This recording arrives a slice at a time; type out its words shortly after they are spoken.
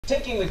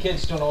Taking the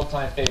kids to an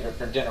old-time favorite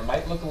for dinner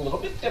might look a little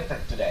bit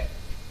different today.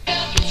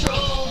 I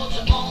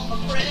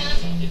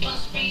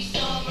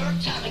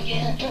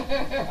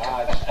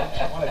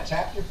want to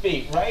tap your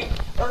feet, right?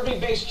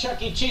 Irving-based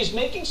Chuck E. Cheese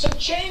making some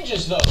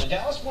changes, though. The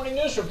Dallas Morning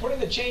News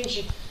reporting the chain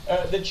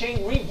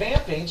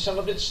revamping some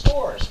of its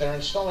stores. They're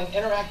installing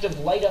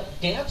interactive light-up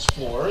dance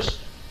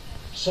floors,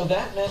 so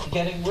that meant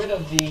getting rid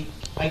of the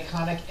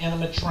iconic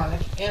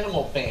animatronic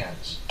animal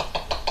bands.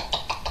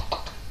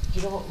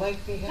 You don't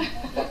like the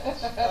animal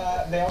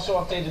bands? They also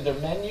updated their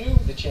menu.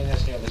 The chain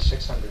has nearly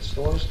 600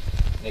 stores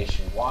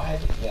nationwide.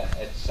 Yeah,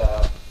 it's.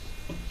 I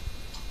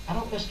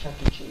don't miss Chuck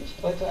E. Cheese,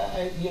 but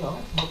I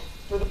hope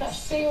for the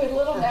best. See, with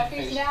little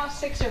nephews now,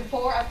 6 or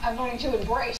 4, I'm learning to embrace